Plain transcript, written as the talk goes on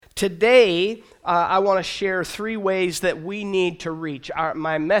Today, I want to share 3 ways that we need to reach.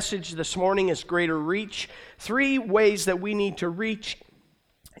 My message this morning is Greater Reach. 3 ways that we need to reach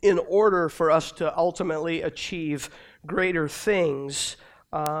in order for us to ultimately achieve greater things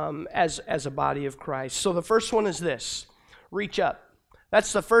as a body of Christ. So the first one is this: reach up.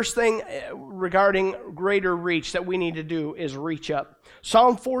 That's the first thing regarding greater reach that we need to do is reach up.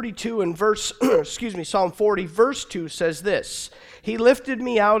 Psalm 42 and Psalm 40 verse 2 says this: He lifted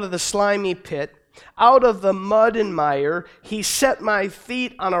me out of the slimy pit, out of the mud and mire. He set my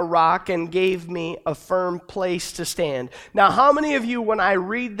feet on a rock and gave me a firm place to stand. Now, how many of you, when I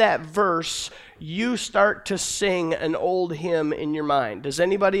read that verse, you start to sing an old hymn in your mind? Does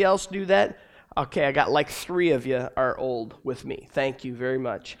anybody else do that? Okay, I got like 3 of you are old with me. Thank you very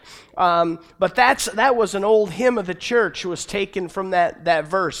much. But that was an old hymn of the church. It was taken from that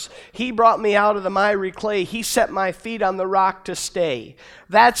verse. He brought me out of the miry clay. He set my feet on the rock to stay.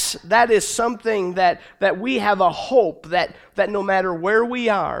 That is something that we have a hope that no matter where we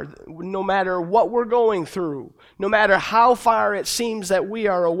are, no matter what we're going through, no matter how far it seems that we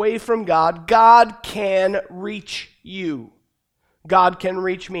are away from God, God can reach you. God can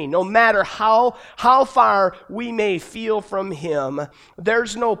reach me. No matter how far we may feel from Him,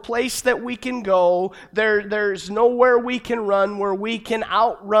 there's no place that we can go. There's nowhere we can run where we can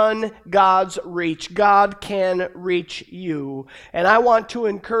outrun God's reach. God can reach you. And I want to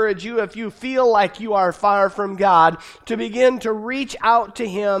encourage you, if you feel like you are far from God, to begin to reach out to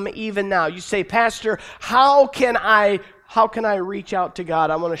Him even now. You say, Pastor, how can I reach out to God?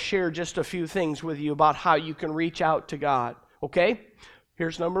 I want to share just a few things with you about how you can reach out to God. Okay,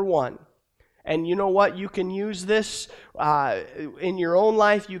 here's number 1. And you know what? You can use this in your own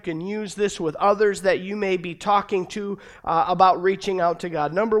life. You can use this with others that you may be talking to about reaching out to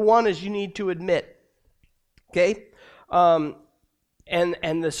God. Number 1 is you need to admit. Okay?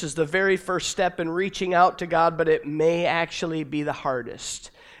 And this is the very first step in reaching out to God, but it may actually be the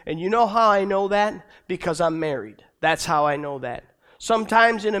hardest. And you know how I know that? Because I'm married. That's how I know that.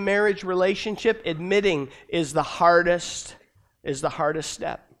 Sometimes in a marriage relationship, admitting is the hardest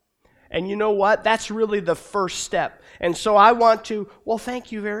step. And you know what? That's really the first step. And so I want to,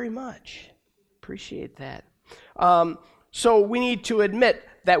 thank you very much. Appreciate that. So we need to admit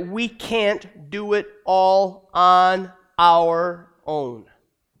that we can't do it all on our own.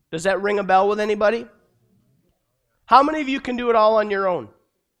 Does that ring a bell with anybody? How many of you can do it all on your own?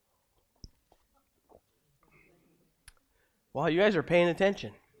 Well, you guys are paying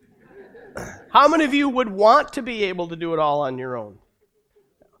attention. How many of you would want to be able to do it all on your own?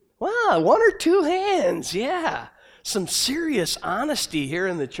 Well, 1 or 2 hands, yeah. Some serious honesty here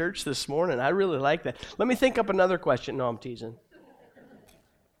in the church this morning. I really like that. Let me think up another question. No, I'm teasing.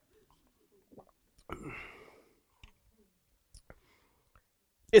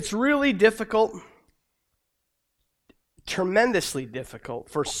 It's really difficult, tremendously difficult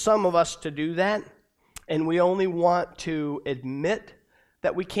for some of us to do that, and we only want to admit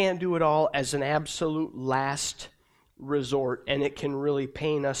that we can't do it all as an absolute last resort, and it can really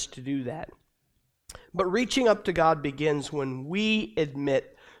pain us to do that. But reaching up to God begins when we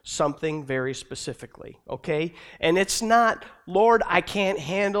admit something very specifically, okay? And it's not, Lord, I can't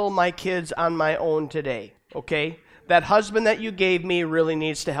handle my kids on my own today, okay? That husband that you gave me really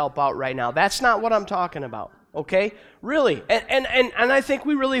needs to help out right now. That's not what I'm talking about, okay? Really. And I think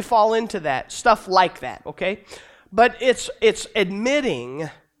we really fall into that, stuff like that, okay? But it's admitting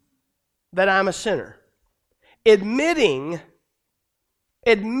that I'm a sinner. Admitting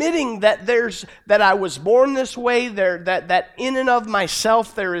that I was born this way, that in and of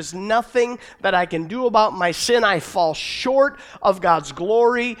myself there is nothing that I can do about my sin. I fall short of God's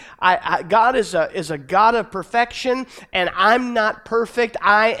glory. God is a God of perfection, and I'm not perfect.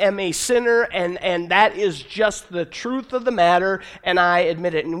 I am a sinner, and that is just the truth of the matter, and I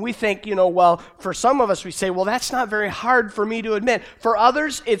admit it. And we think, for some of us we say, that's not very hard for me to admit. For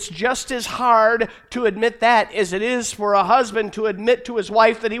others, it's just as hard to admit that as it is for a husband to admit to his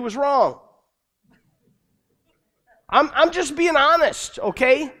wife that he was wrong. I'm just being honest,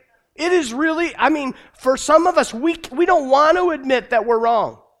 okay? It is really, for some of us, we don't want to admit that we're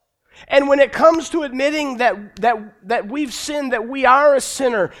wrong. And when it comes to admitting that we've sinned, that we are a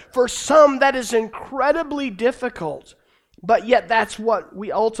sinner, for some that is incredibly difficult. But yet that's what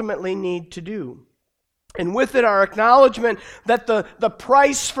we ultimately need to do. And with it, our acknowledgement that the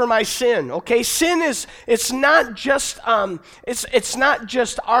price for my sin, okay? Sin it's not just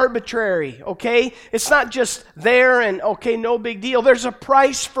arbitrary, okay? It's not just there and, okay, no big deal. There's a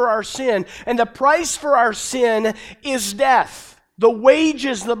price for our sin. And the price for our sin is death. The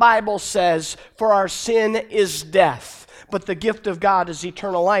wages, the Bible says, for our sin is death. but the gift of God is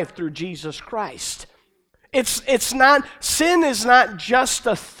eternal life through Jesus Christ. It's not, sin is not just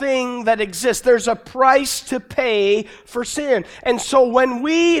a thing that exists. There's a price to pay for sin. And so when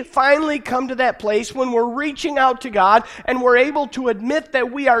we finally come to that place, when we're reaching out to God and we're able to admit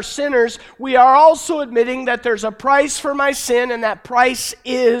that we are sinners, we are also admitting that there's a price for my sin, and that price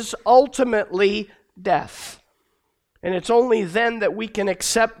is ultimately death. And it's only then that we can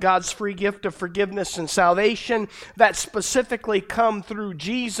accept God's free gift of forgiveness and salvation that specifically come through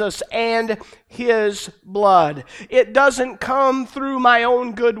Jesus and His blood. It doesn't come through my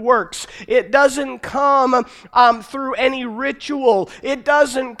own good works. It doesn't come through any ritual. It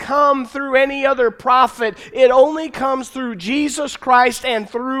doesn't come through any other prophet. It only comes through Jesus Christ and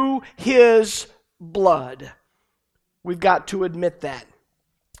through His blood. We've got to admit that.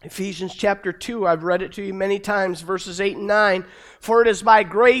 Ephesians chapter 2, I've read it to you many times, verses 8 and 9. For it is by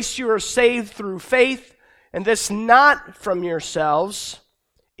grace you are saved through faith, and this not from yourselves.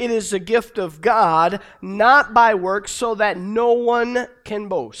 It is a gift of God, not by works, so that no one can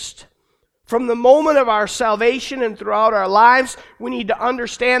boast. From the moment of our salvation and throughout our lives, we need to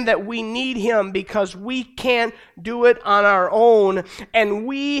understand that we need Him because we can't do it on our own, and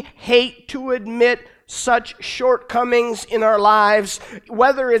we hate to admit such shortcomings in our lives,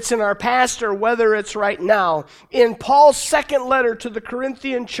 whether it's in our past or whether it's right now. In Paul's second letter to the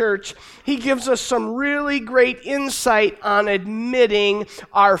Corinthian church, he gives us some really great insight on admitting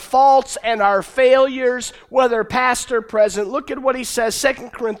our faults and our failures, whether past or present. Look at what he says, 2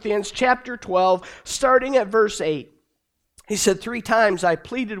 Corinthians chapter 12, starting at verse 8. He said, 3 times I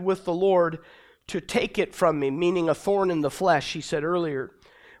pleaded with the Lord to take it from me, meaning a thorn in the flesh, he said earlier.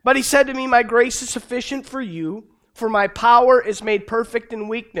 But he said to me, my grace is sufficient for you, for my power is made perfect in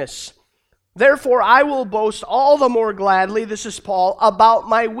weakness. Therefore I will boast all the more gladly, this is Paul, about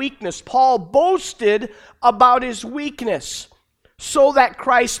my weakness. Paul boasted about his weakness, so that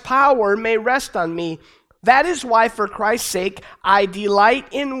Christ's power may rest on me. That is why, for Christ's sake, I delight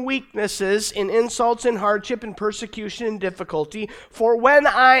in weaknesses, in insults, in hardship, in persecution, in difficulty. For when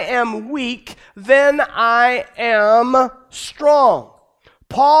I am weak, then I am strong.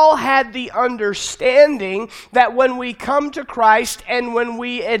 Paul had the understanding that when we come to Christ and when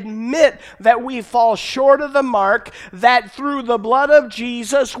we admit that we fall short of the mark, that through the blood of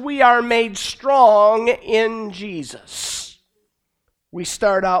Jesus we are made strong in Jesus. We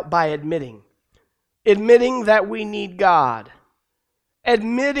start out by admitting that we need God.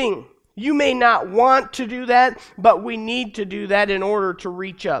 Admitting. You may not want to do that, but we need to do that in order to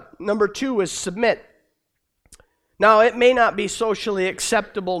reach up. Number 2 is submit. Now, it may not be socially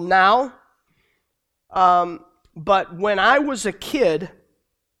acceptable now, but when I was a kid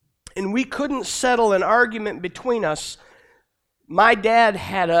and we couldn't settle an argument between us, my dad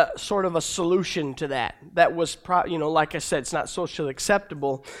had a sort of a solution to that. That was, like I said, it's not socially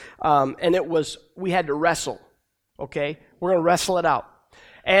acceptable, and it was, we had to wrestle, okay? We're going to wrestle it out.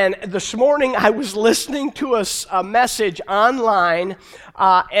 And this morning I was listening to a message online,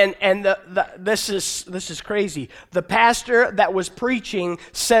 and this is crazy. The pastor that was preaching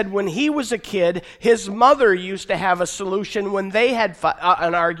said when he was a kid, his mother used to have a solution when they had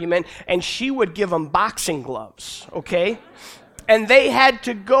an argument, and she would give them boxing gloves, okay? And they had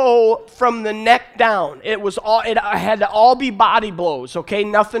to go from the neck down. It had to all be body blows, okay?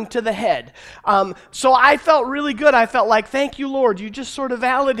 Nothing to the head. So I felt really good. I felt like, thank you, Lord. You just sort of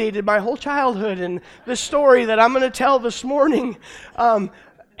validated my whole childhood and the story that I'm going to tell this morning.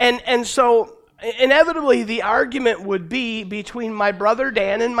 And so inevitably the argument would be between my brother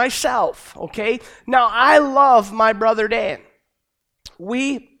Dan and myself, okay? Now, I love my brother Dan.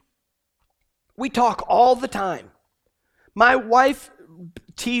 We talk all the time. My wife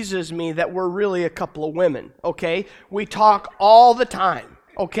teases me that we're really a couple of women, okay? We talk all the time,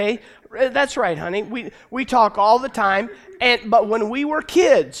 okay? That's right, honey. We talk all the time. But when we were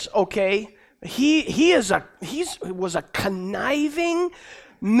kids, okay, he was a conniving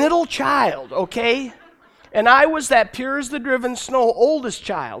middle child, okay? And I was that pure as the driven snow oldest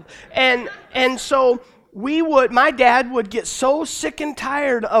child. And so my dad would get so sick and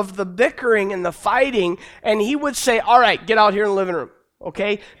tired of the bickering and the fighting, and he would say, all right, get out here in the living room,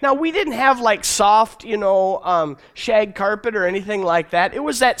 okay? Now, we didn't have like soft, shag carpet or anything like that. It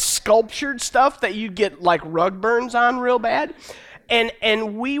was that sculptured stuff that you'd get like rug burns on real bad.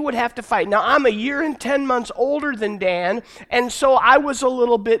 And we would have to fight. Now, I'm a year and 10 months older than Dan, and so I was a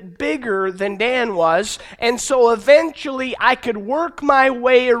little bit bigger than Dan was, and so eventually I could work my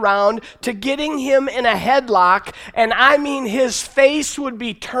way around to getting him in a headlock, and I mean his face would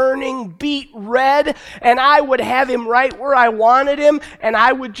be turning beet red, and I would have him right where I wanted him, and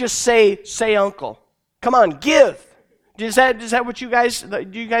I would just say, uncle. Come on, give. Is that what do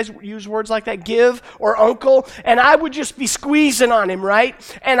you guys use words like that? Give or uncle? And I would just be squeezing on him,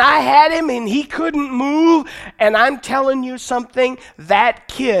 right? And I had him and he couldn't move. And I'm telling you something, that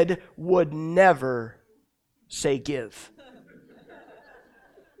kid would never say give.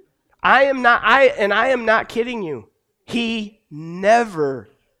 I am not kidding you. He never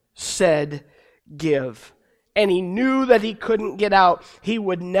said give. And he knew that he couldn't get out. He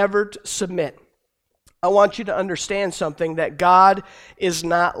would never submit. I want you to understand something, that God is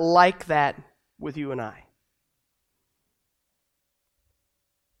not like that with you and I.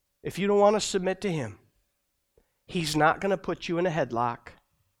 If you don't want to submit to Him, He's not going to put you in a headlock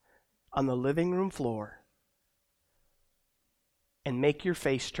on the living room floor and make your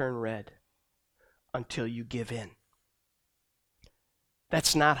face turn red until you give in.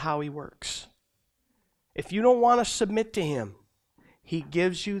 That's not how He works. If you don't want to submit to Him, He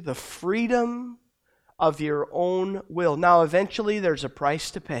gives you the freedom of your own will. Now, eventually, there's a price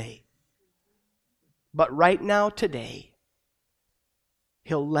to pay. But right now, today,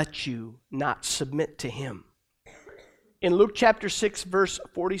 He'll let you not submit to Him. In Luke chapter 6, verse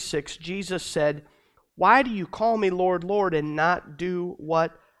 46, Jesus said, "Why do you call me Lord, Lord, and not do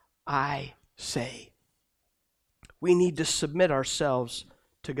what I say?" We need to submit ourselves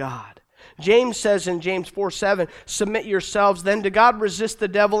to God. James says in James 4:7, "Submit yourselves then to God, resist the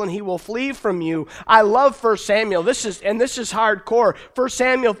devil, and he will flee from you." I love 1 Samuel. This is hardcore. 1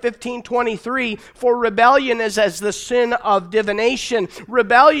 Samuel 15:23, "For rebellion is as the sin of divination."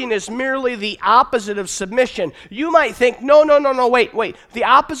 Rebellion is merely the opposite of submission. You might think, no, wait. The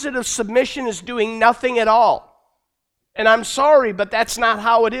opposite of submission is doing nothing at all. And I'm sorry, but that's not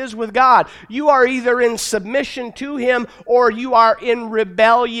how it is with God. You are either in submission to Him or you are in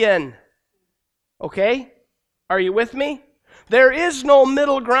rebellion. Okay? Are you with me? There is no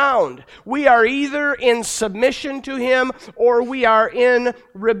middle ground. We are either in submission to Him or we are in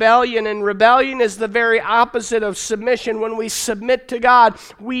rebellion. And rebellion is the very opposite of submission. When we submit to God,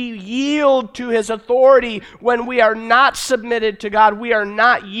 we yield to His authority. When we are not submitted to God, we are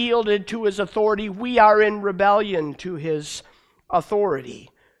not yielded to His authority. We are in rebellion to His authority.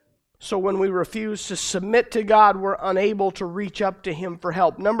 So when we refuse to submit to God, we're unable to reach up to Him for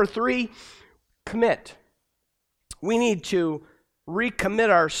help. Number 3, commit. We need to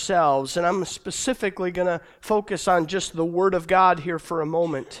recommit ourselves, and I'm specifically going to focus on just the Word of God here for a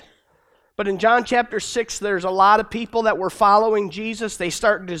moment. But in John chapter 6, there's a lot of people that were following Jesus. They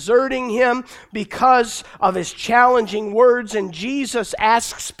start deserting Him because of His challenging words, and Jesus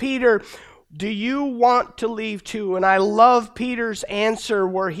asks Peter, "Do you want to leave too?" And I love Peter's answer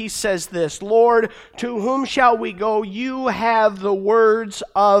where he says this, "Lord, to whom shall we go? You have the words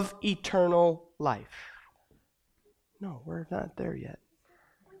of eternal life." No, we're not there yet.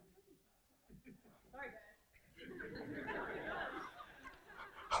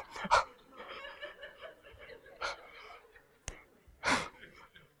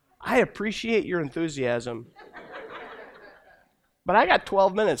 I appreciate your enthusiasm, but I got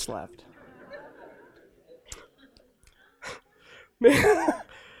 12 minutes left.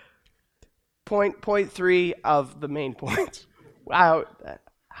 Point 3 of the main points. Wow,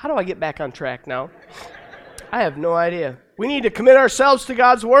 how do I get back on track now? I have no idea. We need to commit ourselves to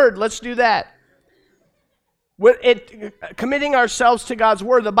God's Word. Let's do that. Committing ourselves to God's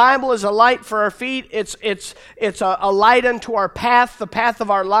Word. The Bible is a light for our feet. It's a light unto our path, the path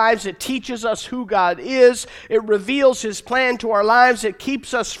of our lives. It teaches us who God is. It reveals His plan to our lives. It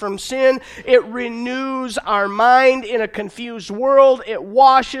keeps us from sin. It renews our mind in a confused world. It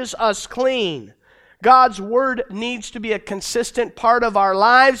washes us clean. God's Word needs to be a consistent part of our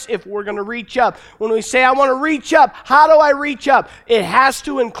lives if we're going to reach up. When we say, I want to reach up, how do I reach up? It has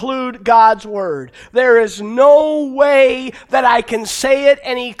to include God's Word. There is no way that I can say it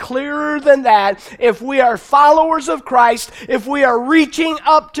any clearer than that. If we are followers of Christ, if we are reaching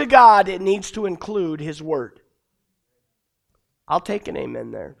up to God, it needs to include His Word. I'll take an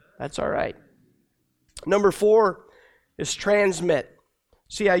amen there. That's all right. Number 4 is transmit.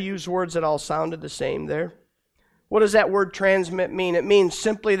 See, I used words that all sounded the same there. What does that word transmit mean? It means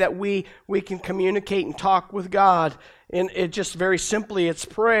simply that we can communicate and talk with God. And it just very simply, it's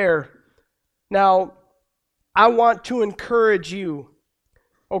prayer. Now, I want to encourage you,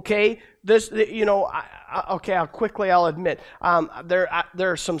 okay? I'll admit,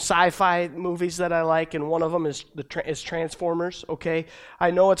 there are some sci-fi movies that I like, and one of them is Transformers. Okay,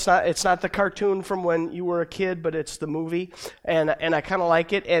 I know it's not the cartoon from when you were a kid, but it's the movie, and I kind of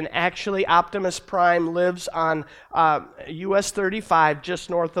like it. And actually, Optimus Prime lives on US 35,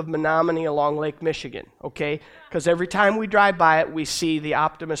 just north of Menominee, along Lake Michigan. Okay, because every time we drive by it, we see the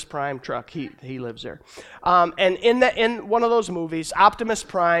Optimus Prime truck. He lives there, and in one of those movies, Optimus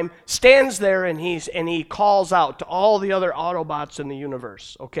Prime stands there and he calls out to all the other Autobots in the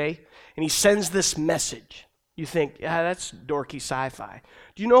universe, okay? And he sends this message. You think, yeah, that's dorky sci-fi.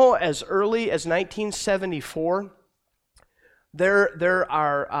 Do you know as early as 1974, there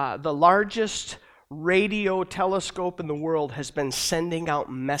are the largest radio telescope in the world has been sending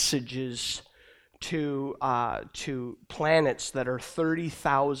out messages to planets that are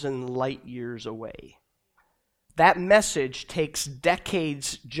 30,000 light years away. That message takes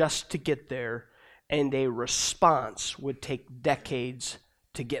decades just to get there, and a response would take decades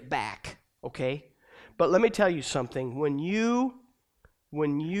to get back, okay? But let me tell you something. When you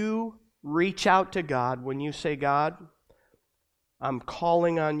reach out to God, when you say, God, I'm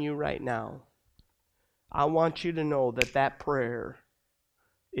calling on you right now, I want you to know that prayer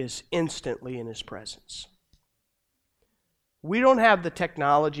is instantly in His presence. We don't have the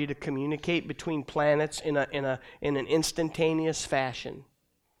technology to communicate between planets in an instantaneous fashion.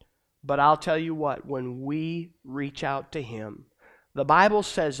 But I'll tell you what, when we reach out to Him, the Bible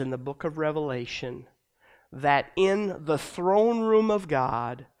says in the book of Revelation that in the throne room of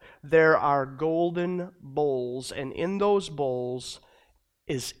God there are golden bowls, and in those bowls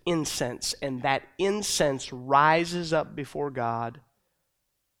is incense, and that incense rises up before God,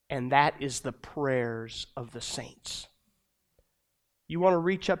 and that is the prayers of the saints. You want to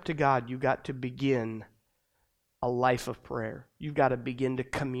reach up to God, you've got to begin a life of prayer. You've got to begin to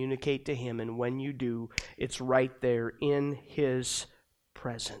communicate to Him, and when you do, it's right there in His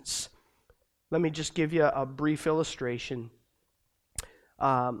presence. Let me just give you a brief illustration.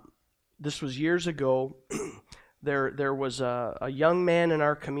 This was years ago. There was a young man in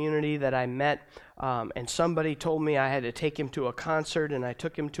our community that I met, and somebody told me I had to take him to a concert, and I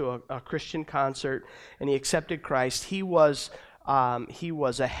took him to a Christian concert, and he accepted Christ. He was a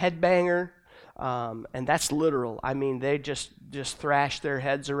headbanger, and that's literal. I mean, they just thrashed their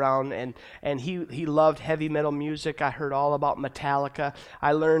heads around, and he loved heavy metal music. I heard all about Metallica.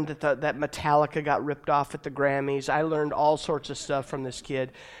 I learned that Metallica got ripped off at the Grammys. I learned all sorts of stuff from this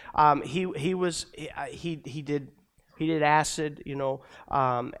kid. He did acid,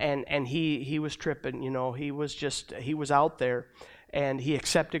 and he was tripping, he was out there, and he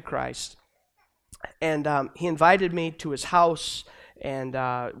accepted Christ. And he invited me to his house and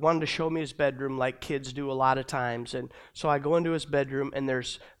wanted to show me his bedroom like kids do a lot of times. And so I go into his bedroom, and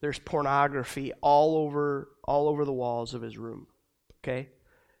there's pornography all over the walls of his room, okay?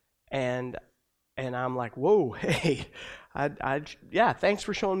 And I'm like, whoa, hey, yeah, thanks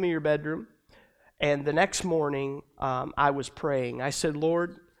for showing me your bedroom. And the next morning, I was praying. I said,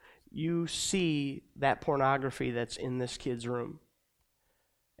 Lord, you see that pornography that's in this kid's room.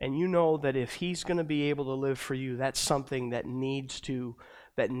 And you know that if he's going to be able to live for you, that's something that needs to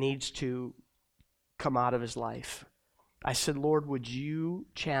come out of his life. I said, Lord, would you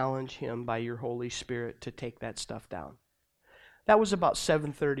challenge him by your Holy Spirit to take that stuff down? That was about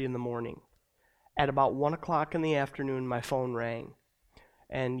 7:30 in the morning. At about 1 o'clock in the afternoon, my phone rang.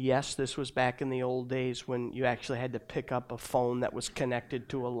 And yes, this was back in the old days when you actually had to pick up a phone that was connected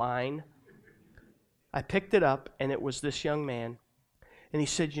to a line. I picked it up, and it was this young man. And he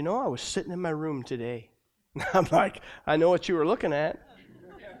said, I was sitting in my room today. I'm like, I know what you were looking at.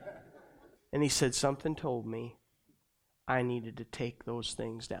 And he said, something told me I needed to take those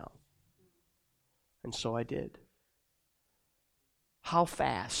things down. And so I did. How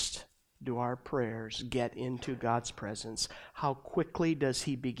fast do our prayers get into God's presence? How quickly does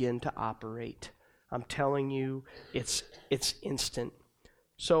He begin to operate? I'm telling you, it's instant.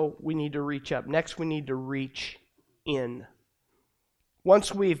 So we need to reach up. Next, we need to reach in.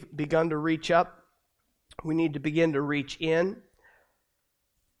 Once we've begun to reach up, we need to begin to reach in.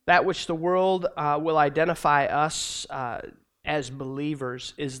 That which the world will identify us as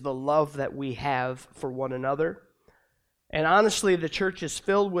believers is the love that we have for one another. And honestly, the church is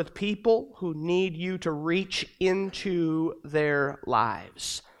filled with people who need you to reach into their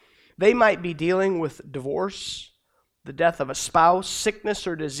lives. They might be dealing with divorce, the death of a spouse, sickness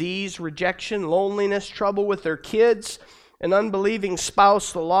or disease, rejection, loneliness, trouble with their kids, an unbelieving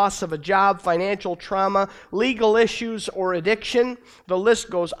spouse, the loss of a job, financial trauma, legal issues, or addiction. The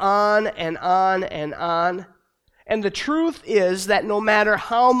list goes on and on and on. And the truth is that no matter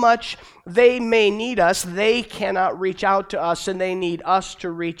how much they may need us, they cannot reach out to us, and they need us to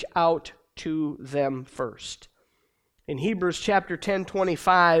reach out to them first. In Hebrews chapter 10,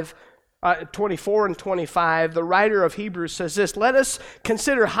 24 and 25, the writer of Hebrews says this, "Let us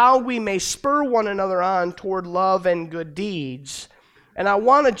consider how we may spur one another on toward love and good deeds." And I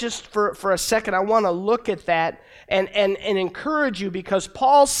want to just for a second, I want to look at that and encourage you, because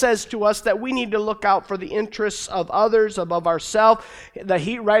Paul says to us that we need to look out for the interests of others above ourselves.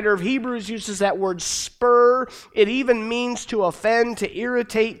 The writer of Hebrews uses that word spur. It even means to offend, to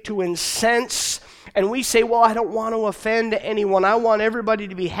irritate, to incense. And we say, well, I don't want to offend anyone. I want everybody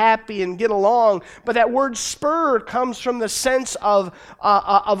to be happy and get along. But that word spur comes from the sense of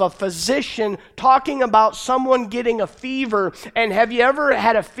a physician talking about someone getting a fever. And have you ever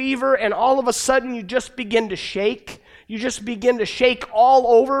had a fever and all of a sudden you just begin to shake? You just begin to shake all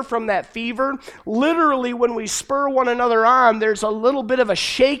over from that fever. Literally, when we spur one another on, there's a little bit of a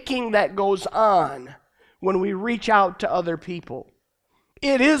shaking that goes on when we reach out to other people.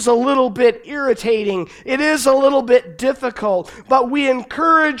 It is a little bit irritating. It is a little bit difficult, but we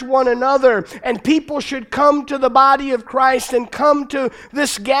encourage one another, and people should come to the body of Christ and come to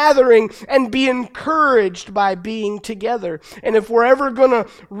this gathering and be encouraged by being together. And if we're ever going to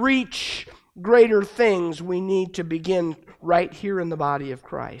reach greater things, we need to begin right here in the body of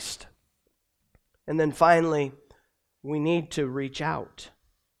Christ. And then finally, we need to reach out.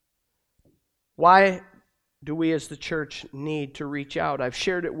 Why do we as the church need to reach out? I've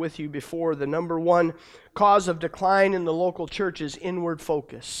shared it with you before. The number one cause of decline in the local church is inward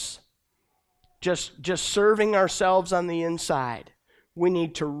focus. Just serving ourselves on the inside. We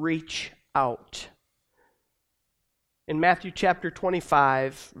need to reach out. In Matthew chapter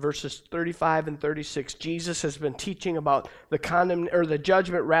 25, verses 35 and 36, Jesus has been teaching about the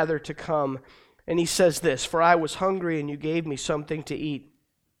judgment to come. And he says this, "For I was hungry and you gave me something to eat.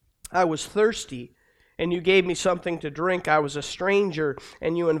 I was thirsty and you gave me something to drink. I was a stranger,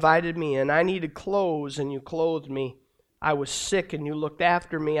 and you invited me in. I needed clothes, and you clothed me. I was sick, and you looked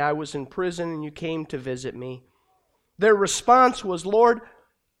after me. I was in prison, and you came to visit me." Their response was, "Lord,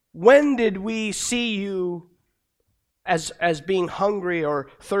 when did we see you as being hungry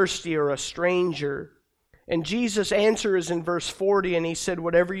or thirsty or a stranger?" And Jesus' answer is in verse 40, and he said,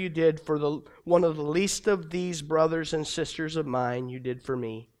 "Whatever you did for one of the least of these brothers and sisters of mine, you did for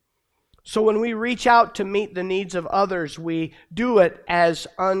me." So when we reach out to meet the needs of others, we do it as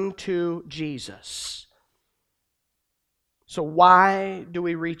unto Jesus. So why do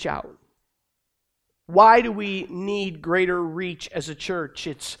we reach out? Why do we need greater reach as a church?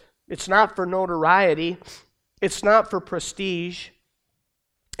 It's not for notoriety. It's not for prestige.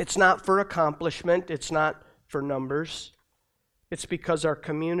 It's not for accomplishment. It's not for numbers. It's because our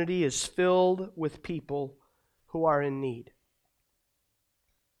community is filled with people who are in need.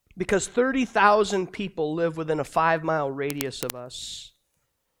 Because 30,000 people live within a 5-mile radius of us.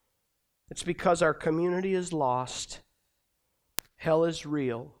 It's because our community is lost, hell is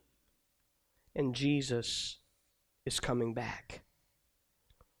real, and Jesus is coming back.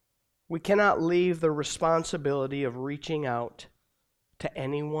 We cannot leave the responsibility of reaching out to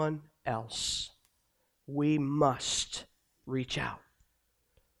anyone else. We must reach out.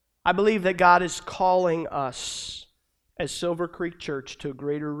 I believe that God is calling us as Silver Creek Church to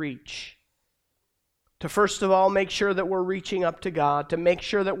greater reach. To first of all, make sure that we're reaching up to God, to make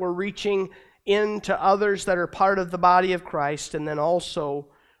sure that we're reaching into others that are part of the body of Christ, and then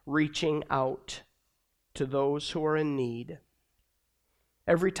also reaching out to those who are in need.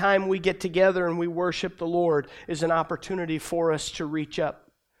 Every time we get together and we worship the Lord is an opportunity for us to reach up.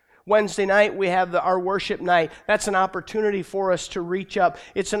 Wednesday night, we have our worship night. That's an opportunity for us to reach up.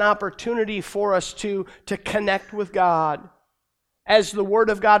 It's an opportunity for us to connect with God. As the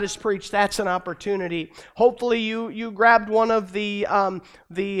Word of God is preached, that's an opportunity. Hopefully you grabbed one of the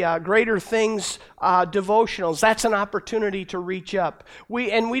Greater Things devotionals. That's an opportunity to reach up.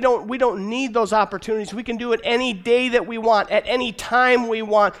 We don't need those opportunities. We can do it any day that we want, at any time we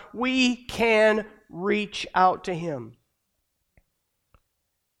want. We can reach out to Him.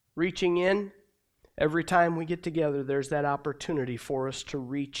 Reaching in, every time we get together, there's that opportunity for us to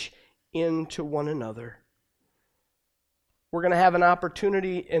reach into one another. We're going to have an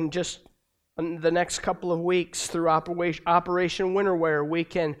opportunity in just the next couple of weeks through Operation Winterwear. We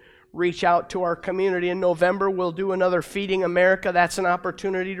can reach out to our community. In November, we'll do another Feeding America. That's an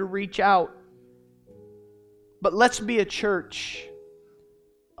opportunity to reach out. But let's be a church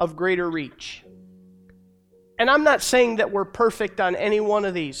of greater reach. And I'm not saying that we're perfect on any one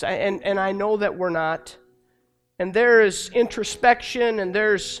of these, and I know that we're not. And there is introspection, and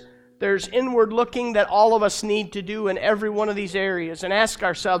there's there's inward looking that all of us need to do in every one of these areas, and ask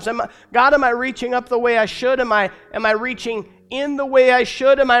ourselves, God, am I reaching up the way I should? Am I reaching in the way I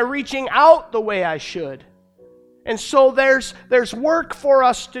should? Am I reaching out the way I should? And so there's work for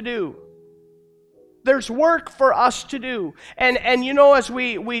us to do. There's work for us to do. And as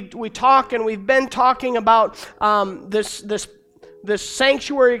we talk, and we've been talking about this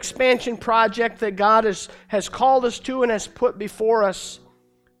sanctuary expansion project that God has called us to and has put before us,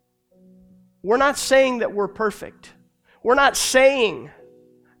 we're not saying that we're perfect. We're not saying,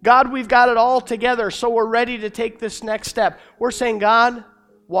 God, we've got it all together, so we're ready to take this next step. We're saying, God,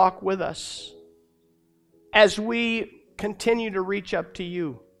 walk with us as we continue to reach up to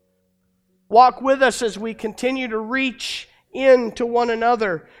you. Walk with us as we continue to reach into one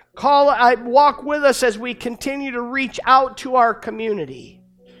another. Walk with us as we continue to reach out to our community.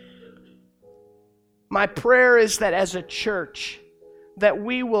 My prayer is that as a church, that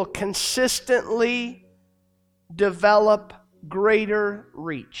we will consistently develop greater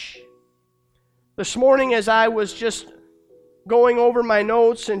reach. This morning, as I was just going over my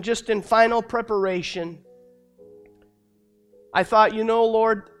notes and just in final preparation, I thought,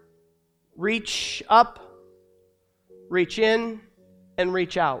 Lord, reach up, reach in, and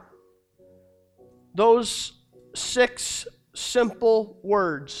reach out. Those 6 simple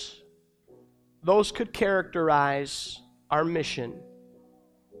words, those could characterize our mission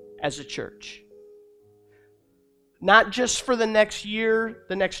as a church. Not just for the next year,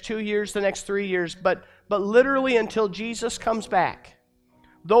 the next 2 years, the next 3 years, but literally until Jesus comes back.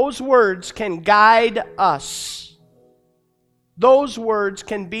 Those words can guide us. Those words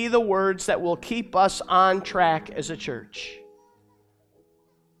can be the words that will keep us on track as a church.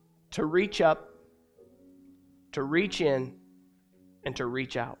 To reach up, to reach in, and to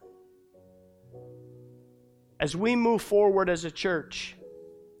reach out. As we move forward as a church,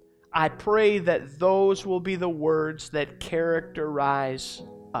 I pray that those will be the words that characterize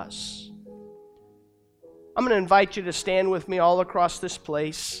us. I'm going to invite you to stand with me all across this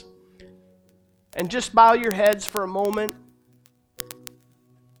place and just bow your heads for a moment.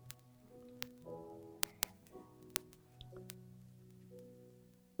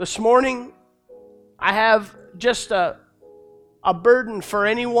 This morning, I have just a burden for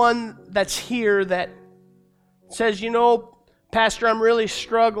anyone that's here that says, Pastor, I'm really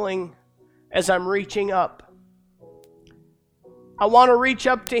struggling as I'm reaching up. I want to reach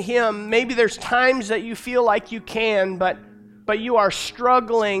up to Him. Maybe there's times that you feel like you can, but you are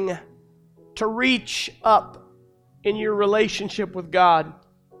struggling to reach up in your relationship with God.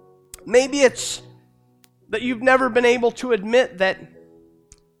 Maybe it's that you've never been able to admit that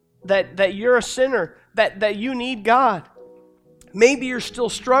you're a sinner, that you need God. Maybe you're still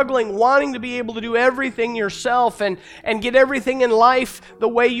struggling, wanting to be able to do everything yourself and get everything in life the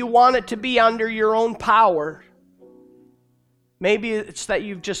way you want it to be under your own power. Maybe it's that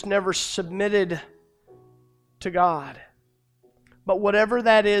you've just never submitted to God. But whatever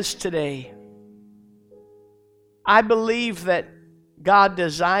that is today, I believe that God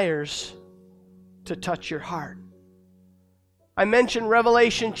desires to touch your heart. I mentioned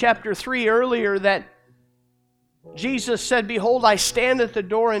Revelation chapter 3 earlier that Jesus said, "Behold, I stand at the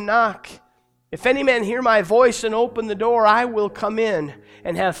door and knock. If any man hear my voice and open the door, I will come in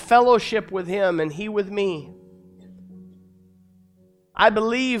and have fellowship with him and he with me." I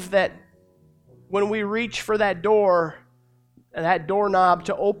believe that when we reach for that door, that doorknob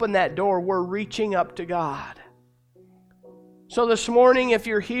to open that door, we're reaching up to God. So this morning, if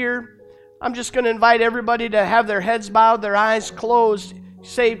you're here, I'm just going to invite everybody to have their heads bowed, their eyes closed.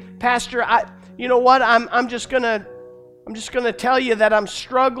 Say, "Pastor, you know what? I'm just going to tell you that I'm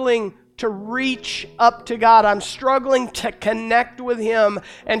struggling to reach up to God. I'm struggling to connect with Him.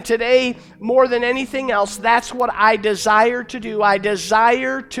 And today, more than anything else, that's what I desire to do. I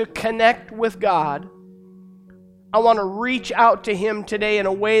desire to connect with God. I want to reach out to Him today in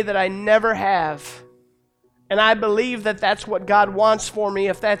a way that I never have. And I believe that that's what God wants for me.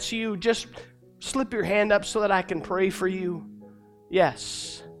 If that's you, just slip your hand up so that I can pray for you.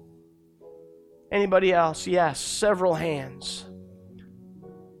 Yes. Anybody else? Yes. Several hands.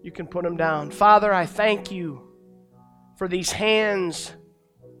 You can put them down. Father, I thank you for these hands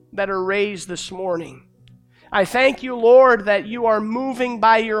that are raised this morning. I thank you, Lord, that you are moving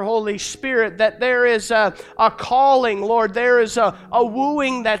by your Holy Spirit, that there is a calling, Lord. There is a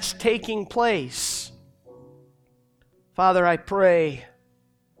wooing that's taking place. Father, I pray,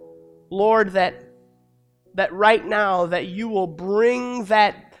 Lord, that right now that you will bring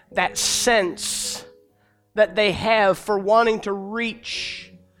that sense that they have for wanting to reach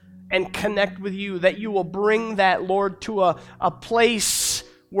and connect with you, that you will bring that, Lord, to a place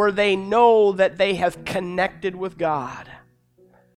where they know that they have connected with God.